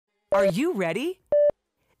Are you ready?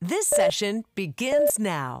 This session begins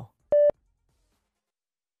now.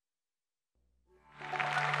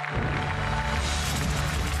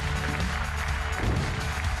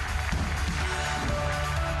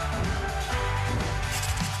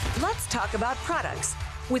 Let's talk about products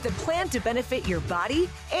with a plan to benefit your body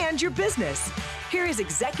and your business. Here is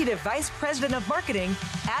Executive Vice President of Marketing,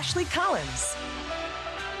 Ashley Collins.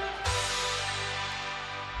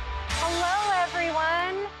 Hello,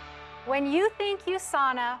 everyone. When you think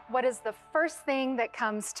USANA, what is the first thing that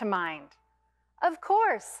comes to mind? Of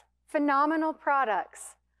course, phenomenal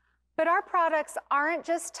products. But our products aren't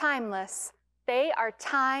just timeless, they are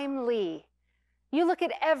timely. You look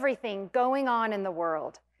at everything going on in the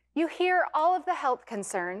world. You hear all of the health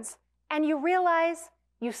concerns, and you realize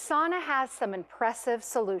USANA has some impressive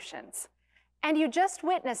solutions. And you just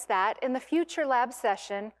witnessed that in the Future Lab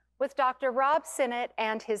session with Dr. Rob Sinnott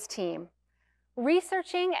and his team,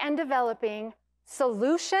 researching and developing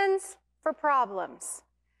solutions for problems.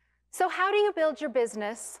 So how do you build your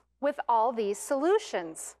business with all these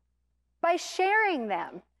solutions? By sharing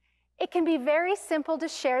them. It can be very simple to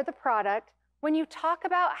share the product when you talk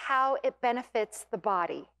about how it benefits the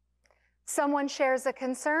body. Someone shares a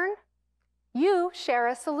concern, you share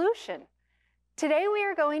a solution. Today we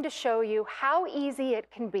are going to show you how easy it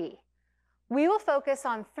can be. We will focus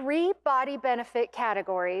on 3 body benefit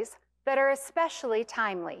categories that are especially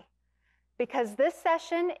timely, because this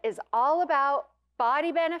session is all about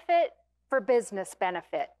body benefit for business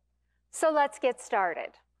benefit. So let's get started.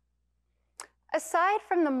 Aside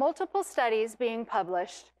from the multiple studies being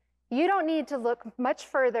published, you don't need to look much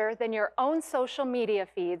further than your own social media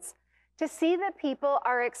feeds to see that people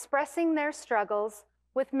are expressing their struggles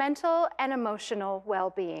with mental and emotional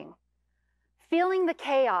well-being. Feeling the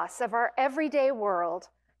chaos of our everyday world,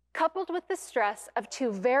 coupled with the stress of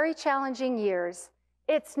 2 very challenging years,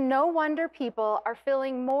 it's no wonder people are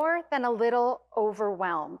feeling more than a little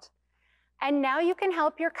overwhelmed. And now you can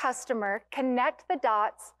help your customer connect the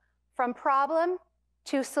dots from problem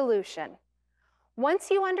to solution.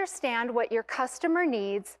 Once you understand what your customer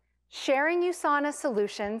needs, sharing USANA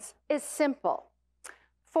solutions is simple.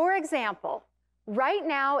 For example, right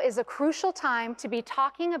now is a crucial time to be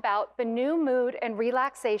talking about the new mood and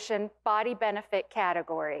relaxation body benefit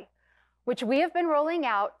category, which we have been rolling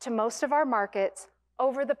out to most of our markets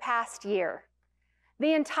over the past year.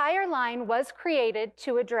 The entire line was created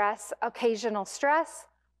to address occasional stress,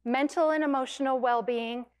 mental and emotional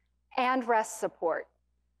well-being, and rest support.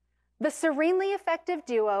 The serenely effective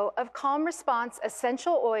duo of Calm Response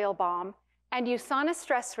Essential Oil Balm and USANA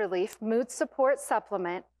Stress Relief Mood Support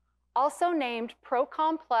Supplement, also named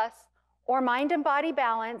ProCalm Plus or Mind and Body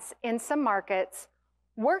Balance in some markets,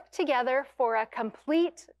 work together for a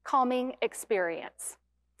complete calming experience.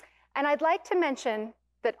 And I'd like to mention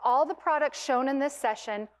that all the products shown in this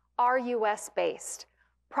session are US-based.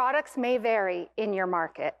 Products may vary in your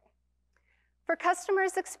market. For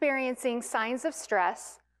customers experiencing signs of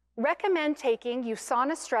stress, recommend taking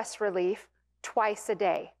USANA Stress Relief twice a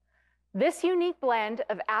day. This unique blend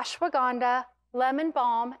of ashwagandha, lemon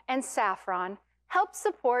balm, and saffron helps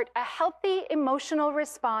support a healthy emotional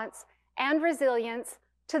response and resilience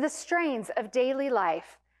to the strains of daily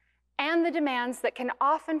life and the demands that can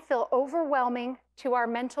often feel overwhelming to our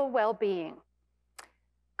mental well-being.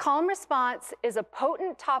 Calm Response is a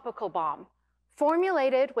potent topical balm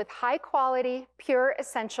formulated with high-quality, pure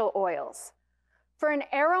essential oils for an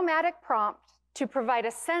aromatic prompt to provide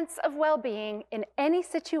a sense of well-being in any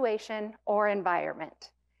situation or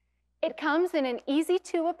environment. It comes in an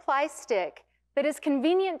easy-to-apply stick that is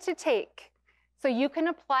convenient to take, so you can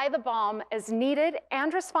apply the balm as needed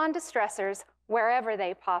and respond to stressors wherever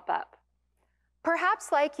they pop up.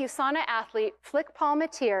 Perhaps like USANA athlete Flick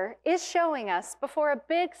Palmatier is showing us before a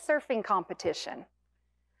big surfing competition.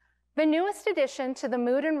 The newest addition to the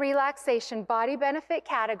mood and relaxation body benefit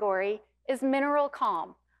category is Mineral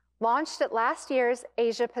Calm, launched at last year's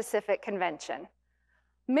Asia Pacific Convention.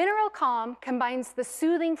 Mineral Calm combines the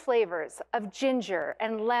soothing flavors of ginger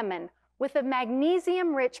and lemon with a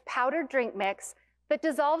magnesium-rich powdered drink mix that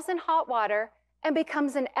dissolves in hot water and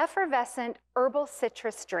becomes an effervescent herbal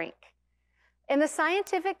citrus drink. In the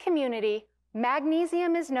scientific community,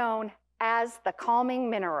 magnesium is known as the calming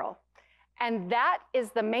mineral, and that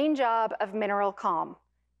is the main job of Mineral Calm,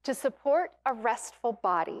 to support a restful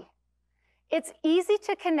body. It's easy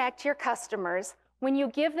to connect your customers when you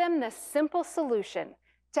give them this simple solution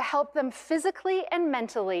to help them physically and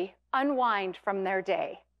mentally unwind from their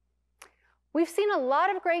day. We've seen a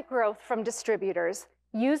lot of great growth from distributors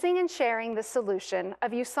using and sharing the solution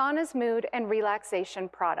of USANA's mood and relaxation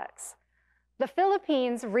products. The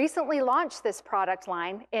Philippines recently launched this product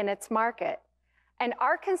line in its market, and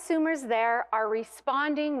our consumers there are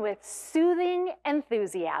responding with soothing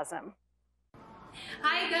enthusiasm.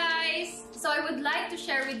 Hi guys! So I would like to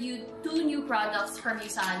share with you two new products from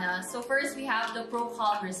USANA. So first we have the Pro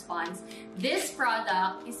Calm Response. This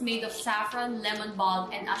product is made of saffron, lemon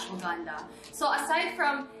balm, and ashwagandha. So aside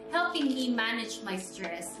from helping me manage my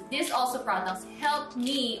stress, these also products help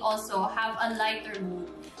me also have a lighter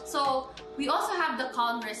mood. So we also have the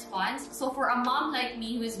Calm Response. So for a mom like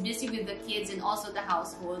me who is busy with the kids and also the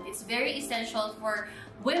household, it's very essential for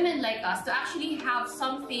women like us to actually have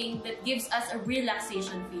something that gives us a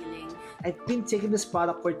relaxation feeling. I've been taking this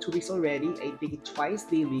product for 2 weeks already. I take it twice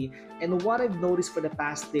daily, and what I've noticed for the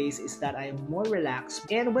past days is that I am more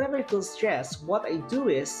relaxed. And whenever I feel stressed, what I do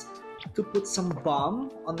is to put some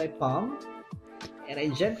balm on my palm, and I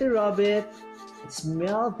gently rub it and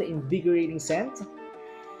smell the invigorating scent.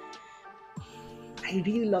 I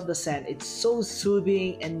really love the scent. It's so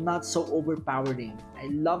soothing and not so overpowering. I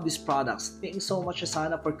love these products. Thanks so much,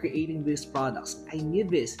 USANA, for creating these products. I need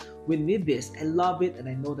this. We need this. I love it, and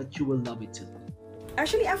I know that you will love it too.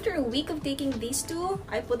 Actually, after a week of taking these two,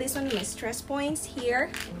 I put this on my stress points here.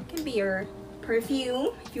 It can be your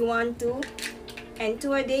perfume if you want to. And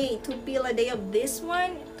two pill a day of this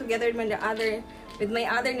one together with my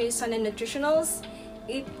other USANA nutritionals.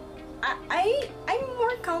 I'm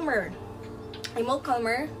more calmer. I'm more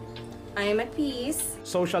calmer. I'm at peace.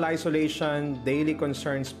 Social isolation, daily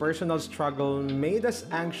concerns, personal struggle made us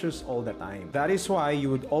anxious all the time. That is why you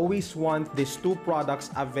would always want these two products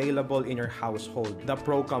available in your household, the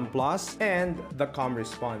Procom Plus and the Calm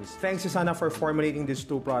Response. Thanks, USANA, for formulating these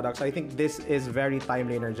two products. I think this is very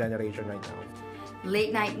timely in our generation right now.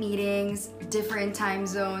 Late night meetings, different time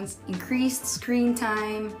zones, increased screen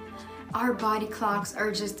time. Our body clocks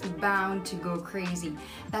are just bound to go crazy.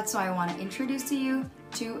 That's why I want to introduce to you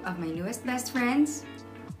two of my newest best friends,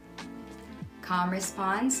 Calm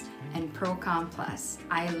Response and Procom Plus.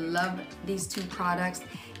 I love these two products.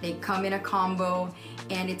 They come in a combo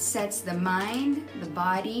and it sets the mind, the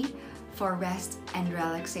body for rest and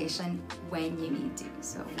relaxation when you need to.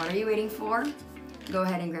 So what are you waiting for? Go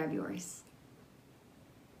ahead and grab yours.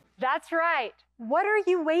 That's right. What are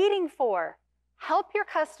you waiting for? Help your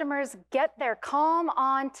customers get their calm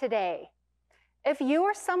on today. If you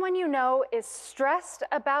or someone you know is stressed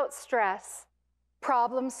about stress,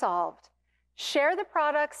 problem solved. Share the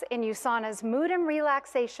products in USANA's Mood and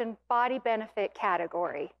Relaxation Body Benefit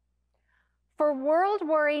category. For World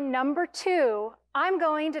Worry number 2, I'm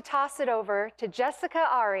going to toss it over to Jessica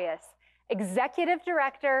Arias, Executive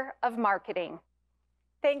Director of Marketing.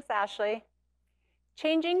 Thanks, Ashley.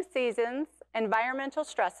 Changing seasons, environmental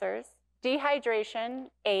stressors, dehydration,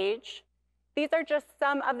 age, these are just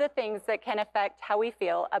some of the things that can affect how we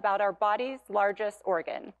feel about our body's largest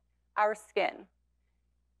organ, our skin.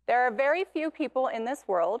 There are very few people in this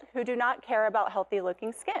world who do not care about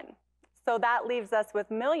healthy-looking skin. So that leaves us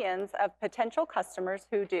with millions of potential customers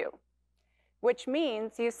who do, which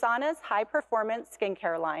means USANA's high-performance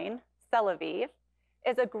skincare line, Celavive,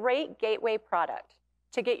 is a great gateway product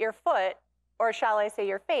to get your foot, or shall I say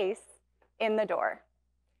your face, in the door.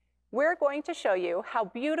 We're going to show you how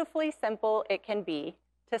beautifully simple it can be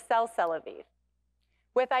to sell Celavive,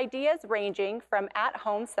 with ideas ranging from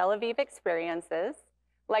at-home Celavive experiences,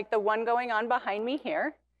 like the one going on behind me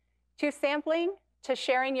here, to sampling, to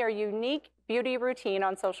sharing your unique beauty routine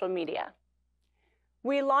on social media.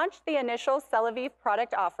 We launched the initial Celavive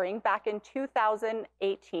product offering back in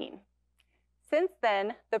 2018. Since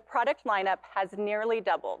then, the product lineup has nearly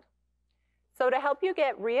doubled. So to help you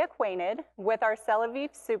get reacquainted with our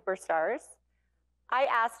Celavive superstars, I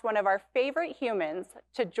asked one of our favorite humans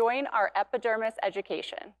to join our epidermis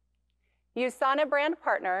education. USANA brand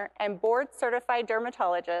partner and board-certified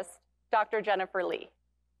dermatologist, Dr. Jennifer Lee.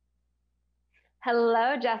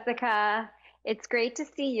 Hello, Jessica. It's great to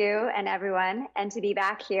see you and everyone and to be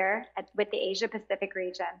back here with the Asia Pacific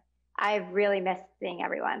region. I've really missed seeing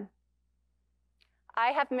everyone.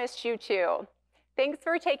 I have missed you too. Thanks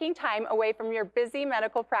for taking time away from your busy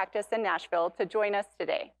medical practice in Nashville to join us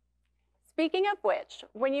today. Speaking of which,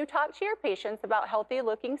 when you talk to your patients about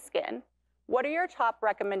healthy-looking skin, what are your top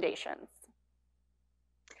recommendations?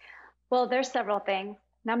 Well, there's several things.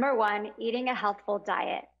 Number one, eating a healthful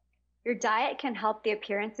diet. Your diet can help the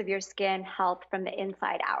appearance of your skin health from the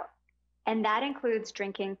inside out, and that includes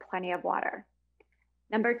drinking plenty of water.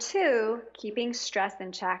 Number two, keeping stress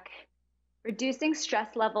in check. Reducing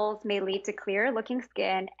stress levels may lead to clearer looking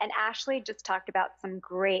skin, and Ashley just talked about some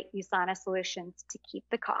great USANA solutions to keep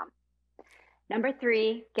the calm. Number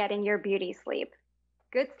three, getting your beauty sleep.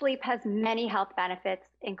 Good sleep has many health benefits,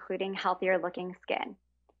 including healthier looking skin.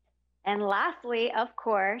 And lastly, of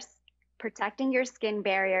course, protecting your skin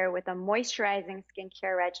barrier with a moisturizing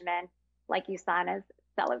skincare regimen like USANA's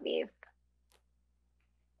Celavive.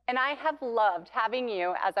 And I have loved having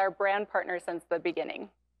you as our brand partner since the beginning.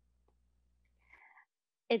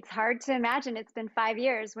 It's hard to imagine it's been 5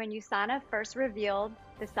 years when USANA first revealed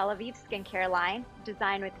the Celavive skincare line,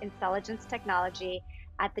 designed with intelligence technology,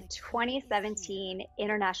 at the 2017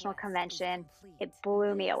 International Convention. It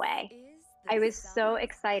blew me away. I was so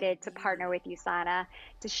excited to partner with USANA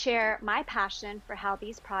to share my passion for how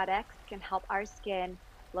these products can help our skin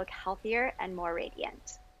look healthier and more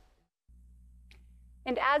radiant.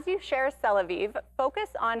 And as you share Celavive, focus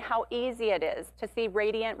on how easy it is to see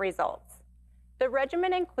radiant results. The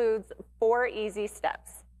regimen includes 4 easy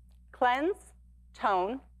steps: cleanse,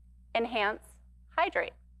 tone, enhance,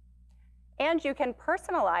 hydrate. And you can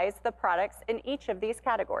personalize the products in each of these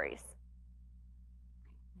categories.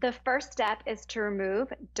 The first step is to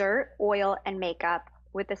remove dirt, oil, and makeup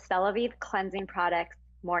with the Celavive cleansing products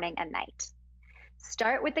morning and night.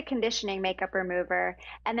 Start with the conditioning makeup remover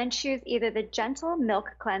and then choose either the gentle milk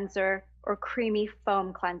cleanser or creamy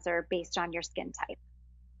foam cleanser based on your skin type.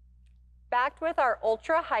 Backed with our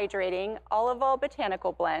ultra hydrating olive oil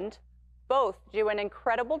botanical blend, both do an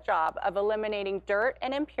incredible job of eliminating dirt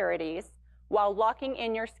and impurities while locking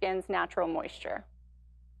in your skin's natural moisture.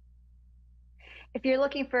 If you're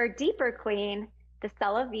looking for a deeper clean, the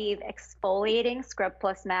Celavive Exfoliating Scrub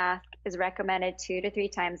Plus Mask is recommended 2 to 3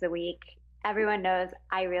 times a week. Everyone knows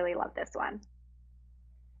I really love this one.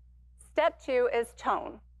 Step 2 is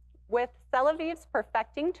tone, with Celavive's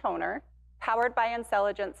Perfecting Toner, powered by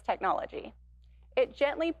intelligence technology. It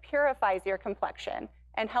gently purifies your complexion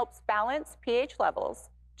and helps balance pH levels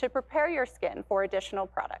to prepare your skin for additional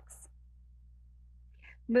products.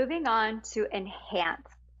 Moving on to enhance,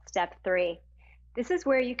 step 3. This is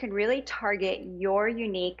where you can really target your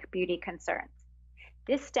unique beauty concerns.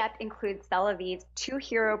 This step includes Celavive's 2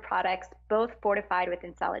 hero products, both fortified with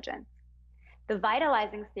intelligence. The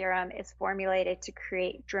Vitalizing Serum is formulated to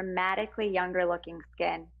create dramatically younger looking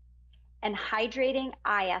skin, and Hydrating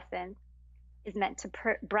Eye Essence is meant to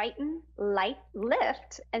brighten,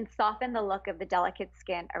 lift, and soften the look of the delicate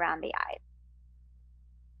skin around the eyes.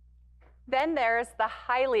 Then there's the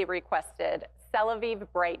highly requested Celavive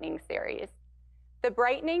Brightening Series. The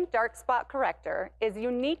Brightening Dark Spot Corrector is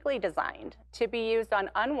uniquely designed to be used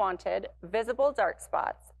on unwanted, visible dark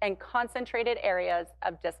spots and concentrated areas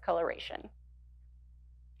of discoloration.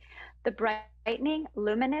 The Brightening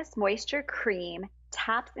Luminous Moisture Cream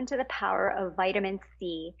taps into the power of vitamin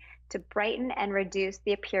C to brighten and reduce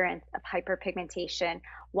the appearance of hyperpigmentation,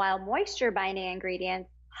 while moisture-binding ingredients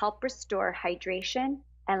help restore hydration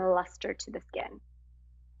and luster to the skin.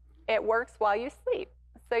 It works while you sleep,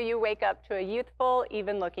 so you wake up to a youthful,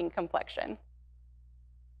 even-looking complexion.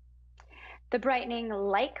 The Brightening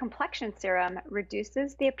Light Complexion Serum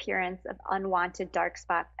reduces the appearance of unwanted dark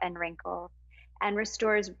spots and wrinkles and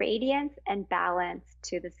restores radiance and balance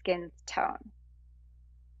to the skin's tone.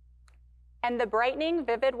 And the Brightening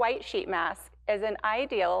Vivid White Sheet Mask is an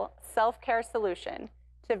ideal self-care solution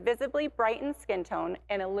to visibly brighten skin tone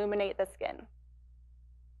and illuminate the skin.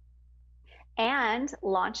 And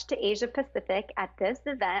launched to Asia Pacific at this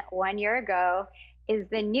event 1 year ago is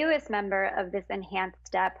the newest member of this enhanced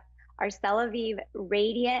step, our Celavive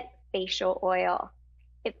Radiant Facial Oil.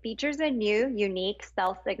 It features a new, unique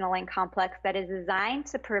cell signaling complex that is designed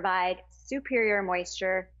to provide superior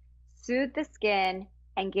moisture, soothe the skin,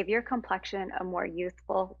 and give your complexion a more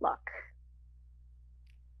youthful look.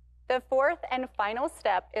 The fourth and final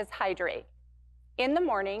step is hydrate. In the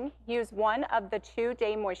morning, use one of the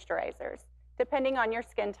 2-day moisturizers, depending on your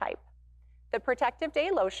skin type, the Protective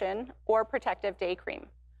Day Lotion or Protective Day Cream.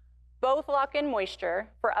 Both lock in moisture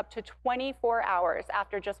for up to 24 hours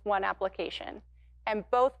after just one application, and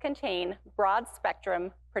both contain broad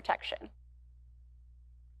spectrum protection.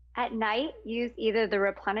 At night, use either the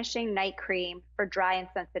Replenishing Night Cream for dry and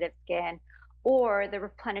sensitive skin or the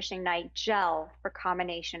Replenishing Night Gel for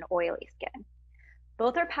combination oily skin.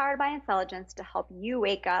 Both are powered by intelligence to help you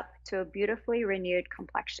wake up to a beautifully renewed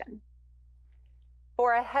complexion.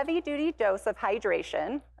 For a heavy-duty dose of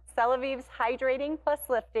hydration, Celavive's Hydrating Plus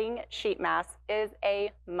Lifting Sheet Mask is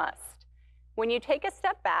a must. When you take a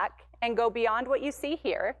step back and go beyond what you see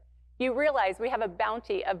here, you realize we have a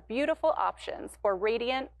bounty of beautiful options for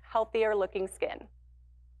radiant, healthier looking skin.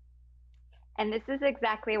 And this is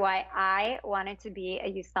exactly why I wanted to be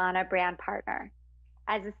a USANA brand partner.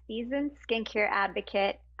 As a seasoned skincare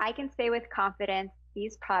advocate, I can say with confidence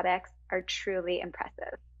these products are truly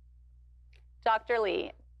impressive. Dr.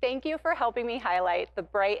 Lee, Thank you for helping me highlight the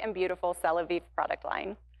bright and beautiful Celavive product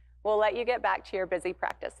line. We'll let you get back to your busy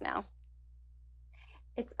practice now.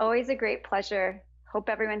 It's always a great pleasure. Hope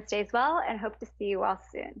everyone stays well and hope to see you all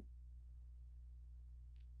soon.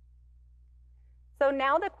 So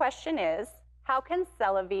now the question is, how can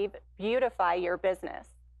Celavive beautify your business?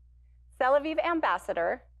 Celavive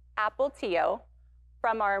Ambassador, Apple Tio,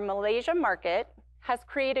 from our Malaysia market, has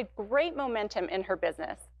created great momentum in her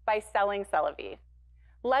business by selling Celavive.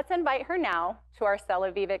 Let's invite her now to our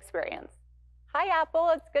Celavive experience. Hi,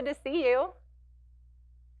 Apple, it's good to see you.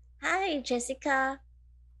 Hi, Jessica.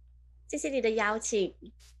 谢谢你的邀请。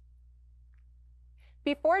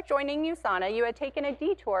 Before joining USANA, you had taken a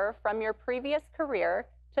detour from your previous career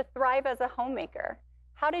to thrive as a homemaker.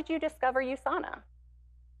 How did you discover USANA?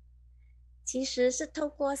 其实是透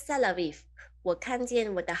过 Celavive， 我看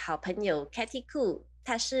见我的好朋友 Katy Koo，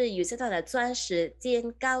 她是USANA的钻石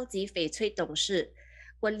兼高级翡翠董事。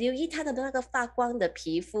我留意她的那个发光的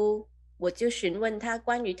皮肤，我就询问她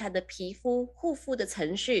关于她的皮肤护肤的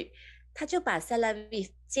程序，她就把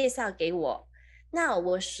Celavive 介绍给我。那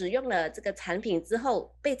我使用了这个产品之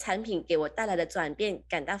后，被产品给我带来的转变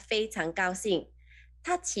感到非常高兴。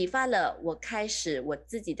它启发了我开始我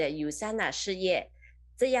自己的 USANA 事业，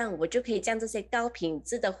这样我就可以将这些高品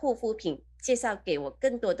质的护肤品介绍给我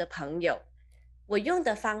更多的朋友。我用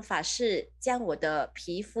的方法是将我的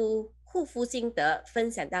皮肤护肤心得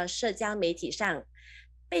分享到社交媒体上，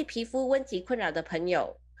被皮肤问题困扰的朋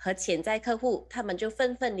友和潜在客户，他们就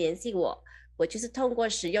纷纷联系我。我就是通过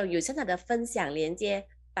使用USANA的分享连接，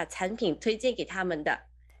把产品推荐给他们的，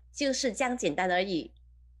就是这样简单而已。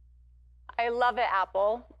I love it,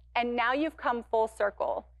 Apple. And now you've come full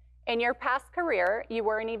circle. In your past career, you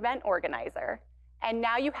were an event organizer, and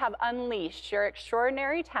now you have unleashed your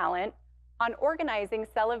extraordinary talent on organizing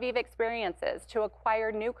Celavive experiences to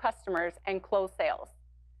acquire new customers and close sales.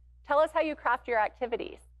 Tell us how you craft your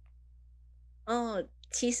activities.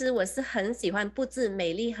 其实我是很喜欢布置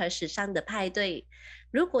美丽和时尚的派对。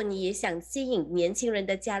如果你也想吸引年轻人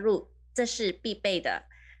的加入，这是必备的。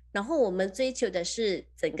然后我们追求的是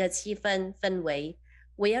整个气氛氛围，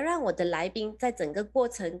我要让我的来宾在整个过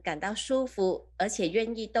程感到舒服，而且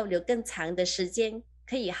愿意逗留更长的时间，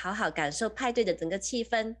可以好好感受派对的整个气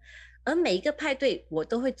氛。而每一个派对，我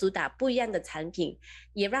都会主打不一样的产品，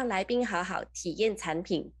也让来宾好好体验产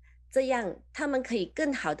品。这样他们可以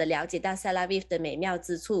更好的了解到 Celavive 的美妙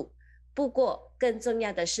之处。不过更重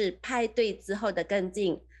要的是派对之后的跟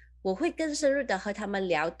进，我会更深入的和他们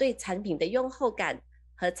聊对产品的用后感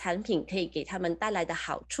和产品可以给他们带来的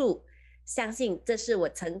好处。相信这是我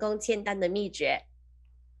成功签单的秘诀。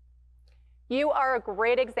You are a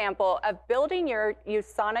great example of building your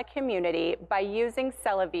USANA community by using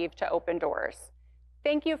Celavive to open doors.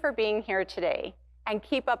 Thank you for being here today, and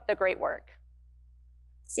keep up the great work.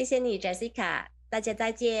 谢谢你 Jessica， 大家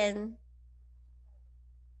再见。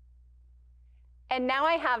And now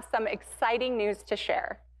I have some exciting news to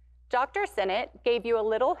share. Dr. Sinnott gave you a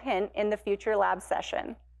little hint in the Future Lab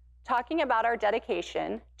session, talking about our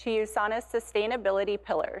dedication to USANA's sustainability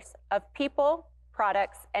pillars of people,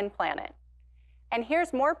 products, and planet. And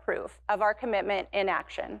here's more proof of our commitment in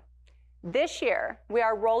action. This year, we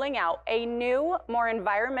are rolling out a new, more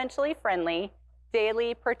environmentally friendly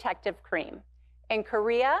daily protective cream in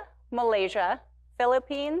Korea, Malaysia,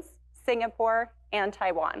 Philippines, Singapore, and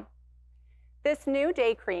Taiwan. This new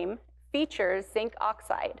day cream features zinc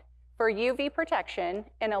oxide for UV protection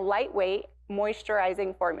in a lightweight,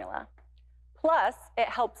 moisturizing formula. Plus, it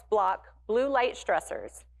helps block blue light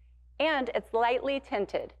stressors, and it's lightly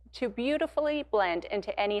tinted to beautifully blend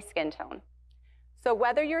into any skin tone. So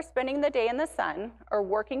whether you're spending the day in the sun or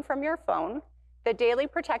working from your phone, the Daily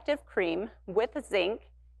Protective Cream with zinc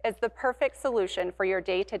is the perfect solution for your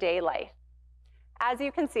day-to-day life. As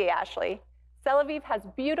you can see, Ashley, Celavive has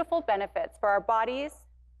beautiful benefits for our bodies,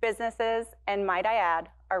 businesses, and might I add,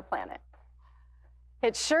 our planet.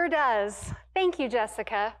 It sure does. Thank you,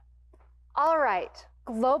 Jessica. All right,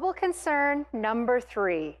 global concern number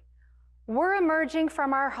 3. We're emerging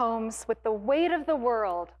from our homes with the weight of the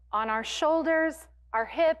world on our shoulders, our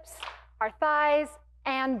hips, our thighs,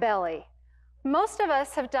 and belly. Most of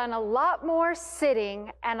us have done a lot more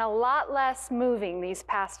sitting and a lot less moving these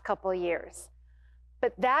past couple years.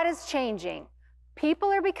 But that is changing. People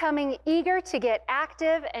are becoming eager to get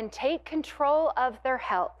active and take control of their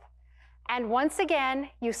health. And once again,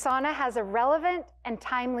 USANA has a relevant and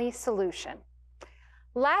timely solution.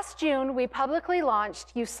 Last June, we publicly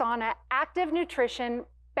launched USANA Active Nutrition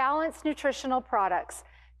Balanced Nutritional Products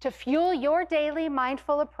to fuel your daily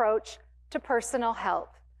mindful approach to personal health.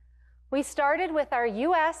 We started with our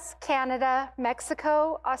US, Canada,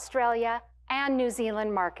 Mexico, Australia, and New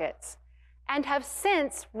Zealand markets, and have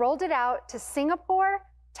since rolled it out to Singapore,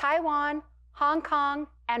 Taiwan, Hong Kong,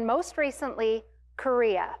 and most recently,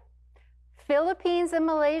 Korea. Philippines and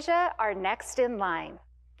Malaysia are next in line.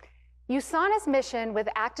 USANA's mission with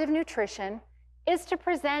active nutrition is to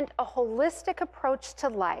present a holistic approach to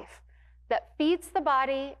life that feeds the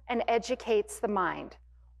body and educates the mind,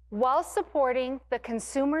 while supporting the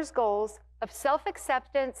consumer's goals of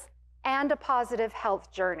self-acceptance and a positive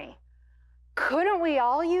health journey. Couldn't we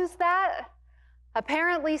all use that?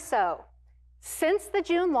 Apparently so. Since the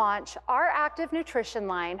June launch, our active nutrition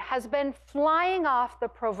line has been flying off the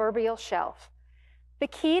proverbial shelf. The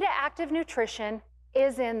key to active nutrition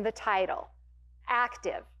is in the title,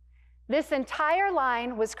 active. This entire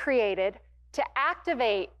line was created to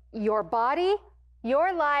activate your body,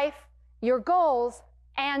 your life, your goals,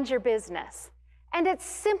 and your business. And it's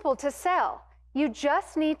simple to sell. You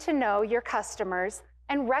just need to know your customers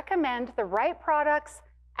and recommend the right products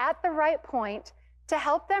at the right point to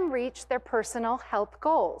help them reach their personal health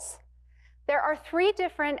goals. There are 3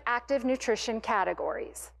 different active nutrition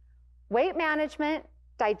categories: weight management,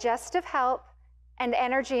 digestive health, and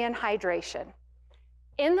energy and hydration.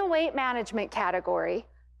 In the weight management category,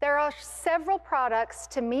 there are several products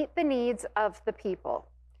to meet the needs of the people.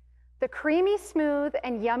 The creamy smooth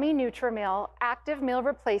and yummy Nutrimil Active Meal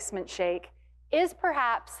Replacement Shake is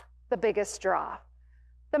perhaps the biggest draw.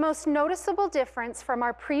 The most noticeable difference from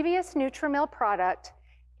our previous Nutrimil product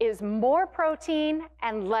is more protein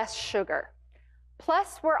and less sugar.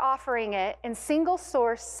 Plus, we're offering it in single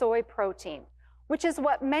source soy protein, which is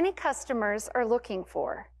what many customers are looking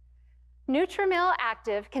for. Nutrimil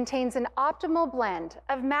Active contains an optimal blend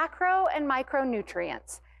of macro and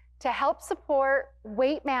micronutrients to help support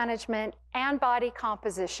weight management and body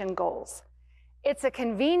composition goals. It's a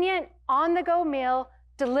convenient, on-the-go meal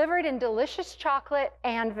delivered in delicious chocolate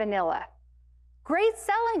and vanilla. Great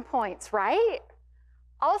selling points, right?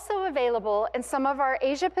 Also available in some of our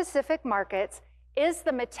Asia-Pacific markets is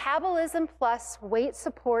the Metabolism Plus Weight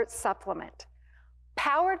Support Supplement.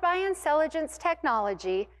 Powered by Intelligence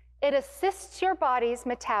technology, it assists your body's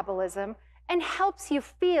metabolism and helps you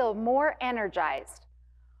feel more energized.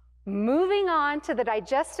 Moving on to the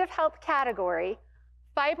digestive health category,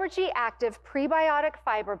 Fiber-G Active Prebiotic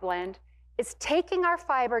Fiber Blend is taking our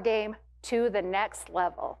fiber game to the next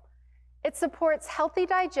level. It supports healthy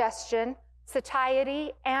digestion,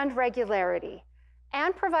 satiety, and regularity,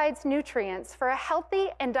 and provides nutrients for a healthy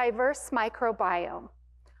and diverse microbiome.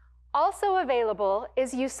 Also available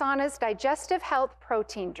is USANA's Digestive Health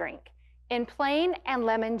Protein Drink in plain and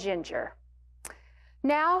lemon ginger.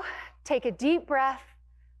 Now, take a deep breath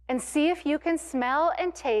and see if you can smell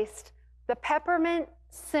and taste the peppermint,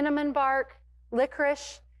 cinnamon bark,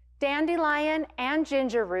 licorice, dandelion, and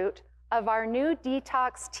ginger root of our new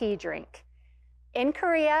detox tea drink. In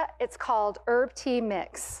Korea, it's called Herb Tea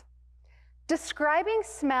Mix. Describing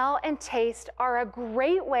smell and taste are a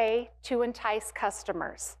great way to entice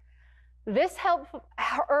customers. This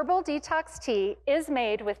herbal detox tea is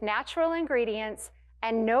made with natural ingredients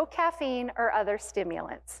and no caffeine or other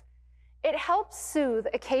stimulants. It helps soothe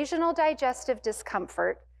occasional digestive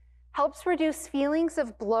discomfort, helps reduce feelings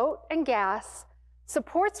of bloat and gas,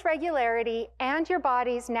 supports regularity and your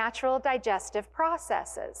body's natural digestive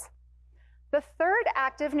processes. The third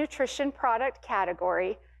active nutrition product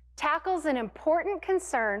category tackles an important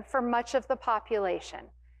concern for much of the population: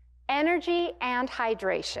 energy and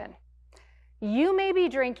hydration. You may be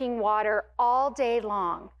drinking water all day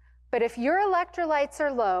long, but if your electrolytes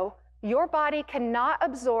are low, your body cannot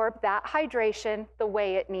absorb that hydration the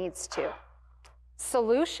way it needs to.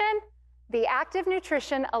 Solution: the Active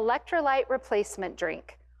Nutrition Electrolyte Replacement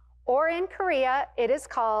Drink, or in Korea, it is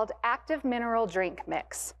called Active Mineral Drink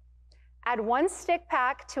Mix. Add 1 stick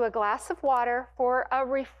pack to a glass of water for a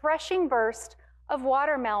refreshing burst of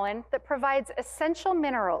watermelon that provides essential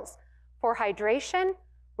minerals for hydration,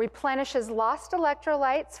 replenishes lost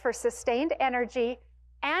electrolytes for sustained energy,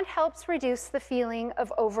 and helps reduce the feeling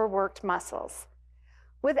of overworked muscles.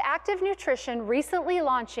 With active nutrition recently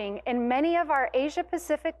launching in many of our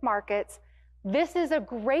Asia-Pacific markets, this is a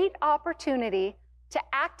great opportunity to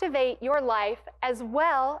activate your life as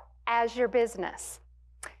well as your business.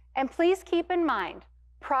 And please keep in mind,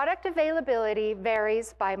 product availability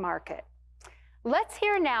varies by market. Let's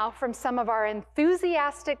hear now from some of our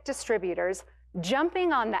enthusiastic distributors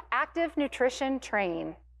jumping on the active nutrition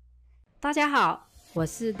train. 大家好，我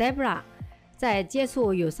是 Deborah。在接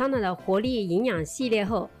触USANA的活力营养系列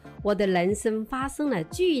后，我的人生发生了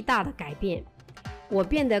巨大的改变。我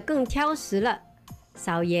变得更挑食了，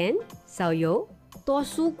少盐、少油，多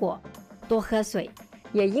蔬果，多喝水。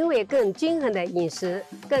也因为更均衡的饮食、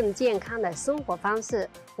更健康的生活方式，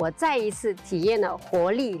我再一次体验了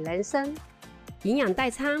活力人生。营养代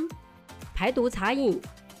餐、排毒茶饮、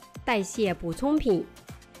代谢补充品，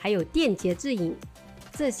还有电解质饮，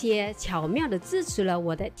这些巧妙地支持了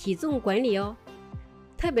我的体重管理哦。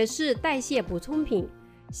特别是代谢补充品，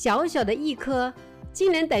小小的一颗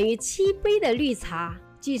竟然等于7杯的绿茶，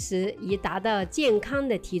即使已达到健康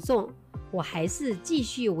的体重，我还是继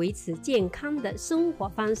续维持健康的生活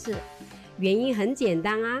方式。原因很简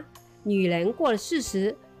单啊，女人过了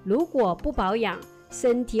40，如果不保養，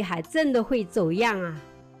身體係真的會走樣啊。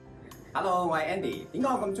Hello， 我係 Andy。點解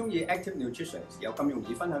我咁中意 Active Nutrition， 又咁容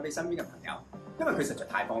易分享俾身邊嘅朋友？因為佢實在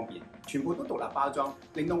太方便，全部都獨立包裝，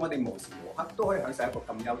令到我哋無時無刻都可以享受一個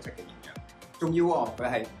咁優質嘅營養。仲要喎，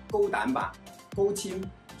佢係高蛋白、高纖，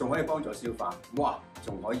仲可以幫助消化，哇！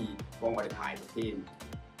仲可以幫我哋排毒添。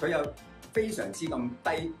佢又非常之咁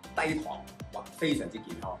低糖，哇！非常之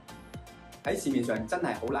健康。喺市面上真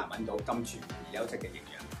係好難揾到咁全面而優質嘅營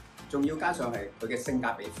養，仲要加上係佢嘅性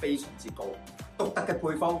價比非常之高，獨特嘅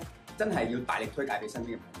配方真係要大力推介俾身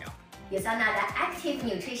邊嘅朋友。USANA 的 Active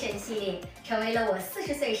Nutrition 系列成为了我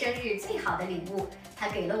40岁生日最好的礼物，它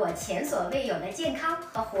给了我前所未有的健康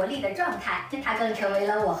和活力的状态，它更成为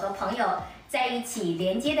了我和朋友在一起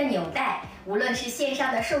连接的纽带。无论是线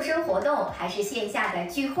上的瘦身活动，还是线下的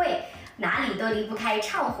聚会，哪里都离不开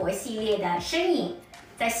畅活系列的身影。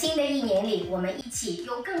在新的一年里，我们一起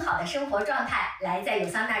用更好的生活状态来在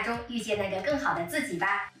USANA中遇见那个更好的自己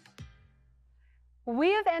吧。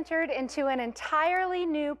We have entered into an entirely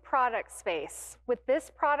new product space with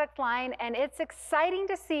this product line, and it's exciting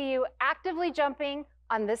to see you actively jumping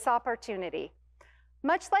on this opportunity.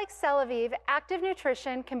 Much like Celavive, Active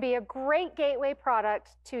Nutrition can be a great gateway product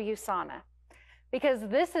to USANA because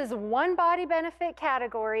this is one body benefit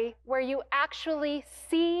category where you actually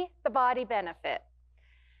see the body benefit.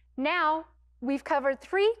 Now, we've covered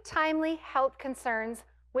 3 timely health concerns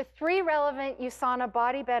with 3 relevant USANA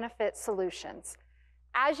body benefit solutions.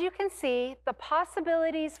 As you can see, the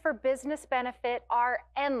possibilities for business benefit are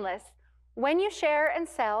endless when you share and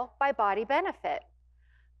sell by body benefit.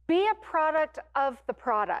 Be a product of the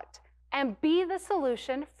product and be the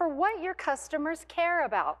solution for what your customers care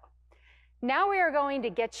about. Now we are going to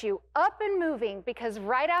get you up and moving because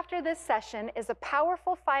right after this session is a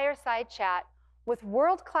powerful fireside chat with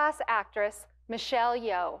world-class actress Michelle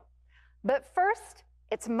Yeoh. But first,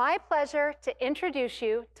 it's my pleasure to introduce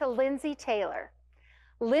you to Lindsay Taylor.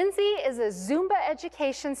 Lindsay is a Zumba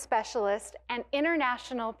education specialist and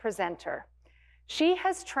international presenter. She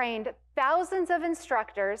has trained thousands of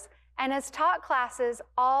instructors and has taught classes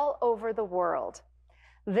all over the world.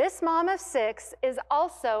 This mom of 6 is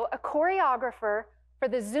also a choreographer for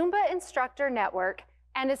the Zumba Instructor Network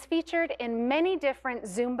and is featured in many different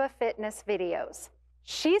Zumba fitness videos.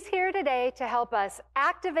 She's here today to help us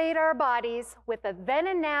activate our bodies with a then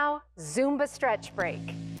and now Zumba stretch break.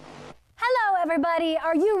 Hello, everybody.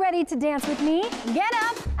 Are you ready to dance with me? Get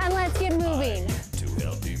up and let's get moving.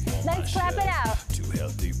 Let's clap it out. Too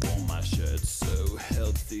healthy for my shirt, so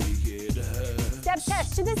healthy it hurts. Step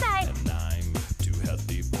touch to the side. And I'm too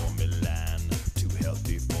healthy for Milan, too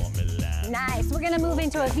healthy for Milan. Nice. We're gonna move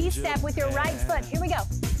into a V step with your right foot. Here we go.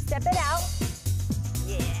 Step it out.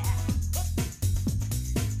 Yeah.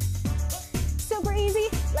 Super easy.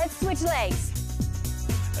 Let's switch legs.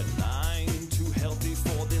 And I'm too healthy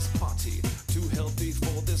for this party, too healthy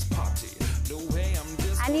for this party. No way, I'm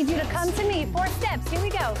just. I need you to come to me. 4 steps. Here we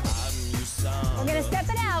go. We're gonna step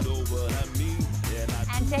it out. You know what I mean?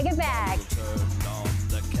 And take it back. Turn on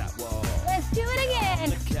the catwalk. Let's do it again. On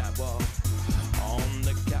the catwalk. On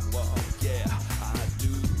the catwalk. Yeah, I do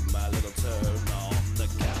my little turn on the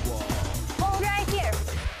catwalk. Hold right here.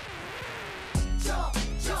 Jump,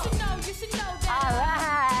 jump. You should know that. All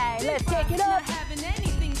right. Let's take it up.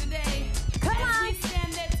 Come on.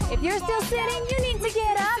 If you're still sitting, you need to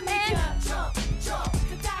get up and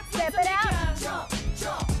step it out.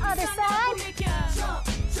 Other side.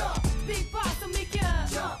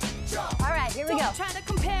 All right, here we go.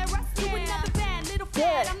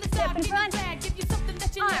 Good. Step in front.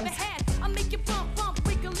 Arms. I'll make you bump, bump,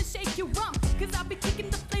 wiggle and shake your rump. Cause I'll be kicking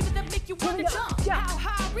the flavor that make you wanna jump. How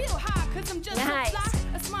high, real high, cause I'm just nice.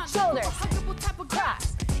 a smart, Shoulders. huggable type of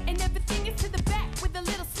cross. And everything is to the back with a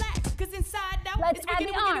little slack. Cause inside out, Let's it's add wiggity,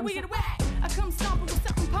 the wiggity, arms. wiggity, whack. I come stomping with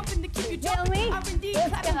something pumping to keep you jumping. Me? R&D, Let's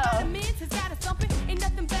clapping go. vitamins has got us thumping. Ain't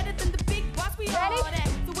nothing better than the big boss. We Ready? all that.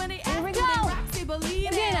 So when they ask, Here we do go. they rock, they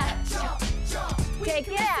believe Again. it. Jump, jump. We Take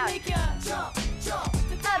can it out. make ya jump, jump.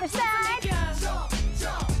 The Other top will side. make ya jump,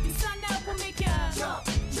 jump. The sun out will make ya jump,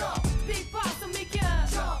 jump. Big boss will make ya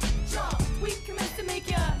jump, jump. We commence to make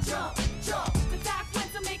ya jump, jump. The dark ones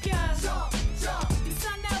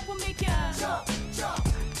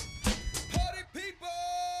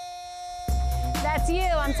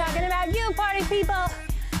I'm talking about you, party people.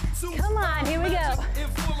 Come on, here we go.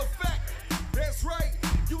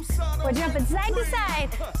 We're jumping side to side.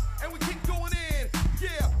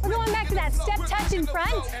 We're going back to that step touch in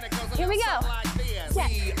front. Here we go. Step.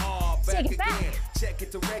 Take it back. In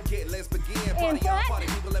front.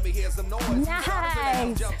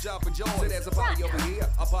 Nice. There's a party over here,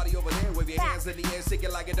 a party over there. Wave your hands in the air, shake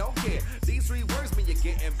it like you don't care. These 3 words mean you're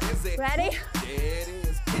getting busy. Ready? There it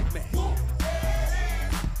is. Hit me.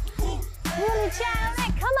 Really channel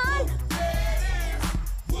it. Come on.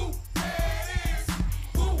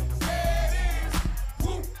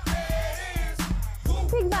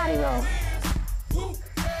 Big body roll.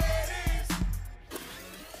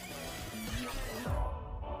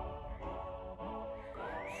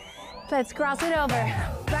 Let's cross it over.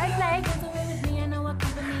 Right leg.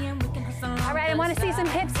 All right, I want to see some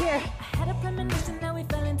hips here.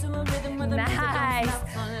 Nice.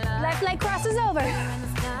 Left leg crosses over.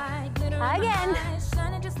 Again.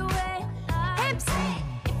 Hips.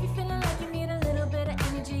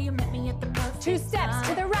 2 steps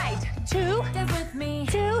to the right. 2.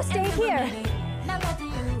 2. Stay here.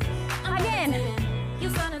 Again.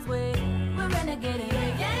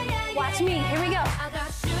 Watch me. Here we go.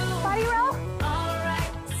 Body roll.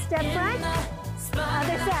 Step front.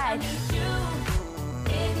 Other side.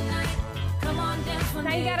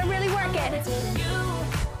 Now you gotta really work it.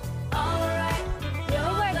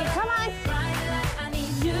 Really work it. Come on.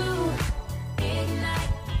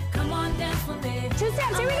 2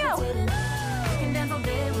 steps. Here we go.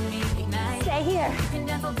 Stay here.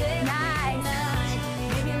 Nice.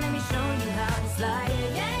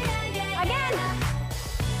 Again.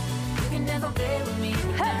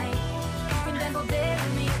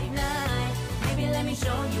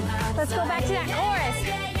 Let's go back to that chorus.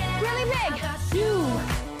 Really big.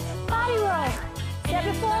 Body roll. Step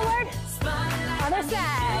it forward. Other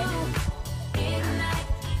side.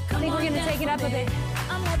 I think we're going to take it up a bit.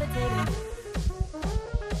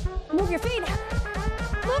 Move your feet.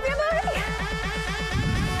 Move your body.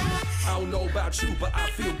 I don't know about you, but I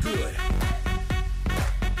feel good.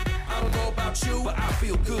 I don't know about you, but I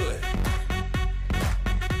feel good.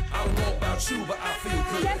 I don't know about you, but I feel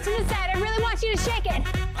good. Step to the side. I really want you to shake it.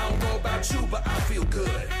 I don't know about you, but I feel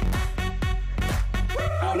good.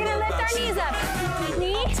 We're gonna lift our knees up.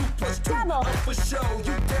 Knee, double.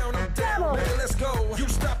 Double. Let's go. You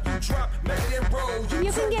stop, you drop, make it roll.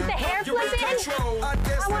 You can get the hair flip in.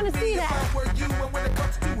 I want to see that. When it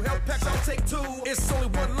comes to health packs, I'll take 2. It's only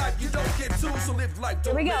one life, you don't get 2, so live life.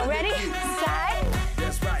 Here we go. Ready? Side.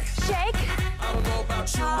 That's right. Shake. I don't know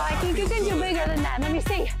about you. Oh, I think you can do bigger than that. Let me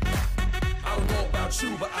see. I don't know about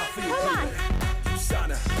you, but I feel Come good. on.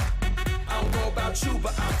 USANA. I don't know about you,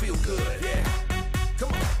 but I feel good. Yeah.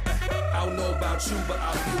 Come on. I don't know about you, but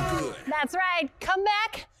I feel good. That's right. Come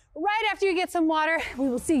back right after you get some water. We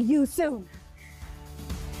will see you soon.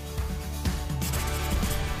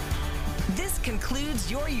 This concludes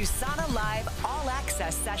your USANA Live All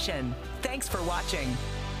Access session. Thanks for watching.